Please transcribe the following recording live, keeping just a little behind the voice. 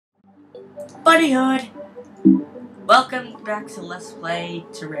Buddyhood! Welcome back to Let's Play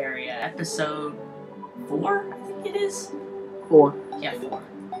Terraria, episode 4, I think it is? 4. Yeah, 4.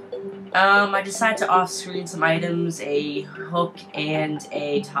 I decided to off-screen some items, a hook and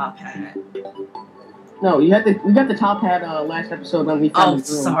a top hat. No, we got the top hat last episode when we found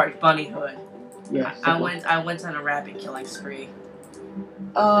the room. Sorry, Bunnyhood. Yeah. I went on a rabbit killing spree.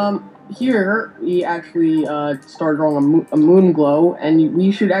 Here we actually started drawing a moon glow, and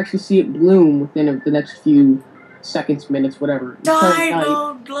we should actually see it bloom within the next few seconds, minutes, whatever.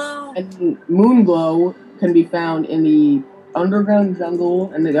 Diamond glow! And moon glow can be found in the underground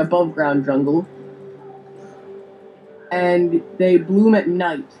jungle and the above ground jungle, and they bloom at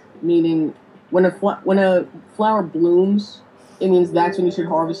night, meaning when a flower blooms, it means that's when you should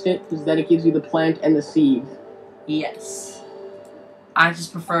harvest it, because then it gives you the plant and the seed. Yes. I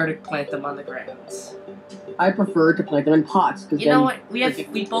just prefer to plant them on the ground. I prefer to plant them in pots. You know what?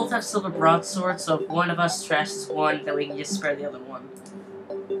 We both have silver broadswords, so if one of us trashes one, then we can just spare the other one.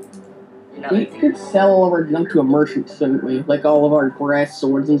 You know, we could sell all of our junk to a merchant, shouldn't we? Like all of our brass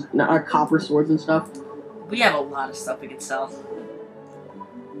swords and our copper swords and stuff. We have a lot of stuff we can sell.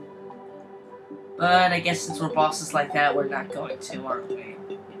 But I guess since we're bosses like that, we're not going to, aren't we?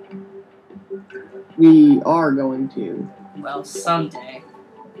 We are going to. Well, someday.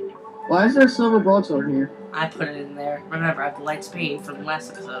 Why is there a silver broadsword here? I put it in there. Remember, I have the light speed from the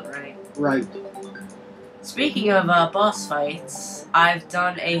last episode, right? Right. Speaking of boss fights, I've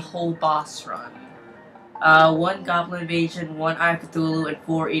done a whole boss run. 1 Goblin Invasion, 1 Eye of Cthulhu, and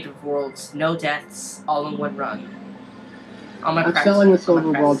 4 Age of Worlds. No deaths, all in 1 run. I'm selling the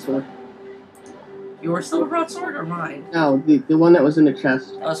silver broadsword. Your silver broadsword or mine? No, the one that was in the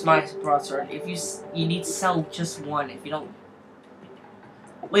chest. That was my broadsword. If you need to sell just 1. If you don't,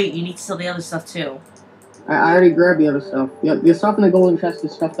 wait, you need to sell the other stuff too. I already grabbed the other stuff. The stuff in the golden chest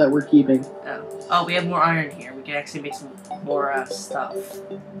is stuff that we're keeping. Oh, we have more iron here. We can actually make some more stuff.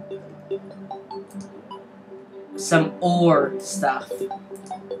 Some ore stuff.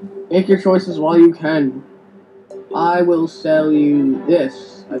 Make your choices while you can. I will sell you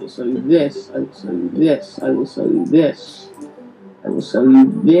this. I will sell you this. I will sell you this. I will sell you this. I will sell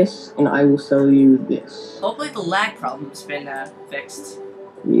you this, and I will sell you this. Hopefully the lag problem's been fixed.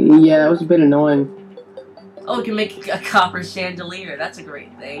 Yeah, that was a bit annoying. Oh, we can make a copper chandelier. That's a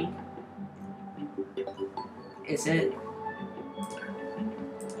great thing. Is it?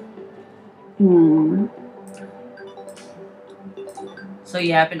 So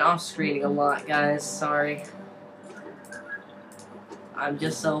yeah, I've been off-screening a lot, guys. Sorry. I'm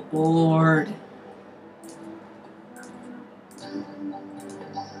just so bored.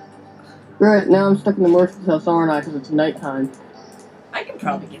 Right, now I'm stuck in the merchant's house, aren't I? Because it's nighttime. I can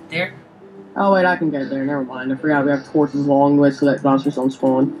probably get there. Oh wait, I can get there. Never mind. I forgot we have torches along the way so that monsters don't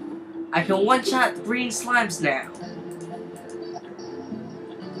spawn. I can one-shot the green slimes now.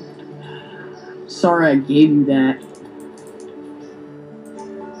 Sorry I gave you that.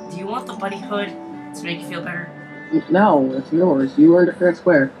 Do you want the bunny hood to make you feel better? No, it's yours. You earned it fair and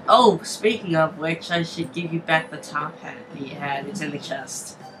square. Oh, speaking of which, I should give you back the top hat that you had. It's in the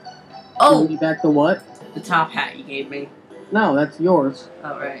chest. Oh! Give you back the what? The top hat you gave me. No, that's yours.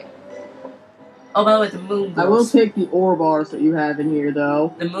 Oh, right. Oh, by the way, the moon glow. I will take the ore bars that you have in here,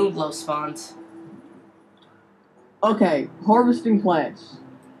 though. The moon glow spawns. Okay, harvesting plants.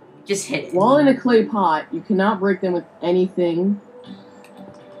 Just hit it. While in a clay pot, you cannot break them with anything.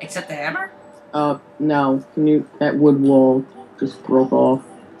 Except the hammer? No. That wood wall just broke off.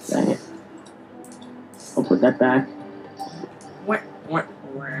 Dang it. I'll put that back. Where?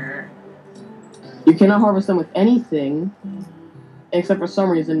 You cannot harvest them with anything, except for some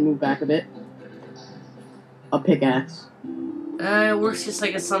reason, move back a bit. A pickaxe. It works just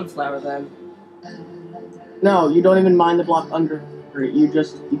like a sunflower then. No, you don't even mine the block under it.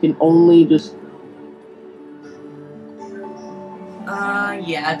 You can only just...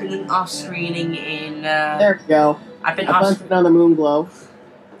 Yeah, I've been off-screening in, There we go. I've been off-screening on the moon glow.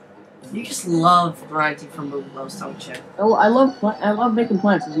 You just love grinding for moon glows, don't you? Oh, I love making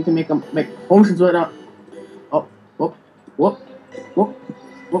plants, because you can make potions with it. Oh, whoop, whoop, whoop,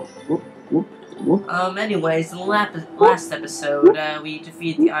 whoop, whoop, whoop, whoop. Anyways, in the last episode, we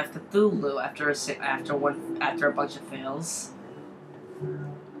defeated the Eye of Cthulhu after a bunch of fails.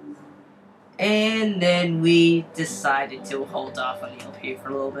 And then we decided to hold off on the LP for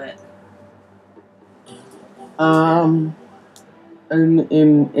a little bit. Oh,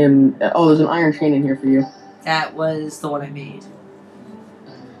 there's an iron chain in here for you. That was the one I made.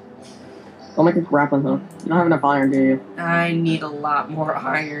 I'll make a grappling hook. You don't have enough iron, do you? I need a lot more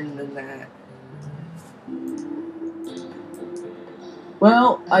iron than that.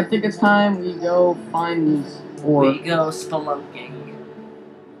 Well, I think it's time we go find ore. We go spelunking.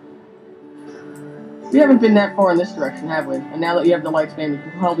 We haven't been that far in this direction, have we? And now that you have the lifespan, we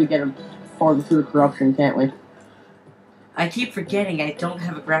can probably get farther through the corruption, can't we? I keep forgetting I don't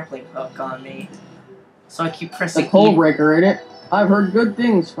have a grappling hook on me. So I keep pressing The pole breaker, ain't it? I've heard good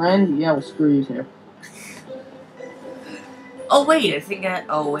things, friend. Yeah, well, screw you too. Oh wait, I think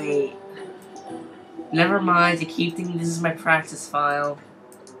oh wait. Never mind, I keep thinking this is my practice file.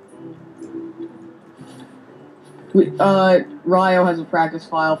 Ryo has a practice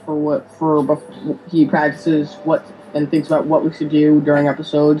file he practices what and thinks about what we should do during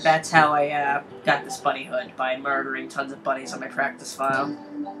episodes. That's how I got this bunny hood, by murdering tons of bunnies on my practice file.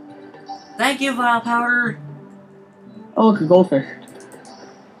 Thank you, Vile Powder! Oh, look, a goldfish.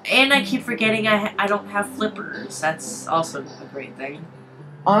 And I keep forgetting I don't have flippers. That's also a great thing.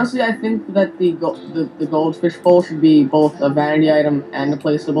 Honestly, I think that the goldfish bowl should be both a vanity item and a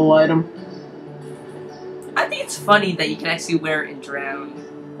placeable item. I think it's funny that you can actually wear it and drown.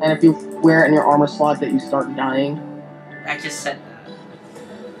 And if you wear it in your armor slot, that you start dying. I just said that.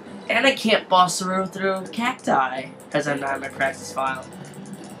 And I can't boss through cacti, because I'm not in my practice file.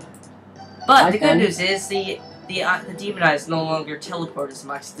 But the good news is the demon eyes no longer teleport as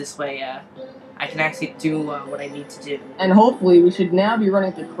much. This way, I can actually do what I need to do. And hopefully, we should now be running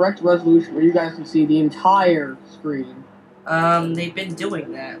at the correct resolution where you guys can see the entire screen. They've been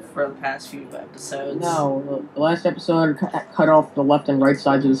doing that for the past few episodes. No, the last episode cut off the left and right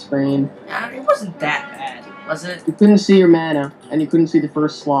sides of the screen. It wasn't that bad, was it? You couldn't see your mana, and you couldn't see the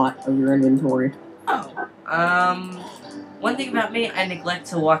first slot of your inventory. Oh, one thing about me, I neglect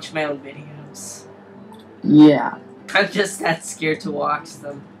to watch my own videos. Yeah. I'm just that scared to watch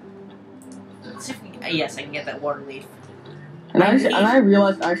them. Let's see if yes, I can get that water leaf. And I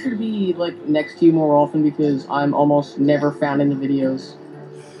realized I should be, like, next to you more often because I'm almost never found in the videos.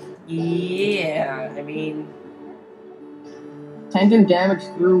 Yeah, I mean... Tendon damage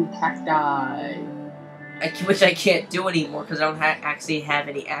through cacti. Which I can't do anymore because I don't actually have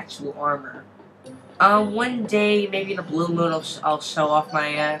any actual armor. One day, maybe in a blue moon, I'll show off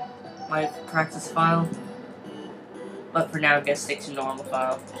my, my practice file. But for now, I'm gonna stick to normal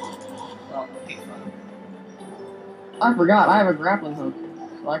file. Well, big file. I forgot, I have a grappling hook,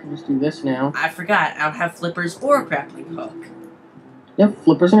 so I can just do this now. I forgot, I don't have flippers or a grappling hook. You have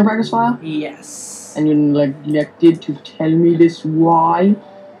flippers in your practice file? Yes. And you neglected to tell me this, why?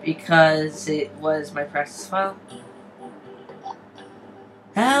 Because it was my practice file.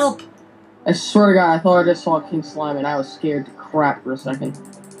 Help! I swear to God, I thought I just saw King Slime and I was scared to crap for a second.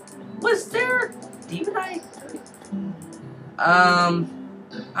 Was there demon eye?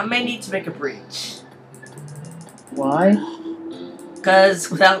 I may need to make a breach. Why? Because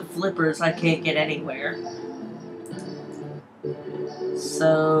without flippers, I can't get anywhere.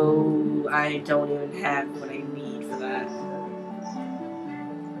 So, I don't even have what I need for that.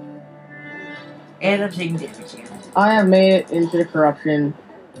 And I'm taking damage again. I have made it into the corruption,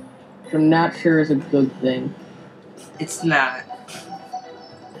 which I'm not sure is a good thing. It's not.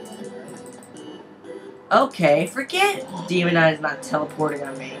 Okay, forget Demon Eye's not teleporting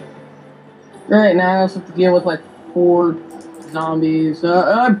on me. Right, now I also have to deal with, like, 4 zombies.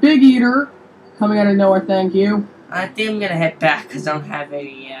 Big Eater! Coming out of nowhere, thank you. I think I'm gonna head back, because I don't have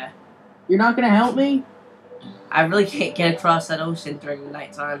any, You're not gonna help me? I really can't get across that ocean during the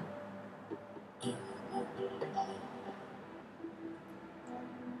nighttime.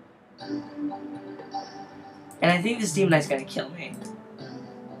 And I think this Demon Eye's gonna kill me.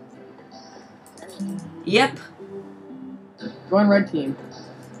 Yep. Join red team.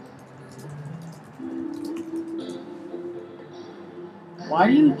 Why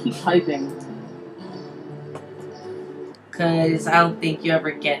do you keep typing? Because I don't think you ever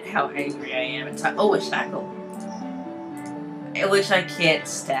get how angry I am. Oh, a shackle. I wish I can't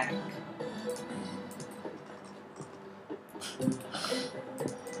stack.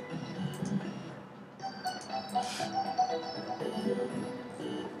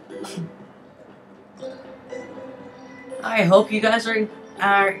 I hope you guys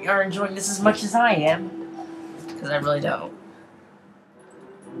are enjoying this as much as I am, because I really don't.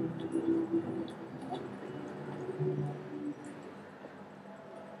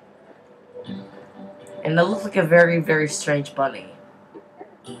 And they look like a very, very strange bunny.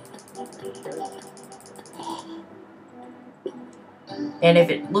 And if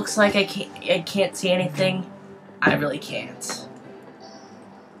it looks like I can't see anything, I really can't.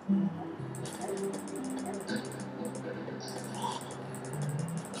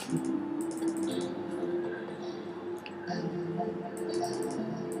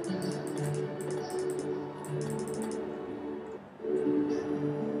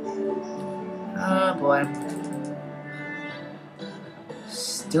 boy, boy.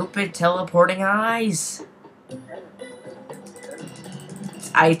 Stupid teleporting eyes.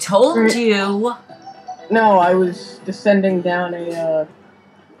 I told you. No, I was descending down a,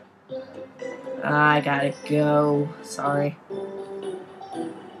 I gotta go. Sorry.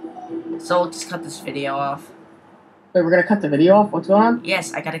 So we'll just cut this video off. Wait, we're gonna cut the video off? What's going on?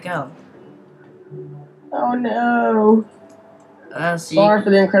 Yes, I gotta go. Oh no. Sorry for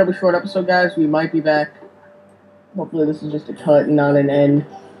the incredibly short episode, guys. We might be back. Hopefully this is just a cut and not an end.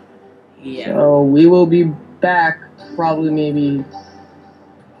 Yeah. So we will be back, probably, maybe,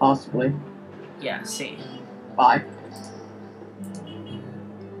 possibly. Yeah, see. Bye.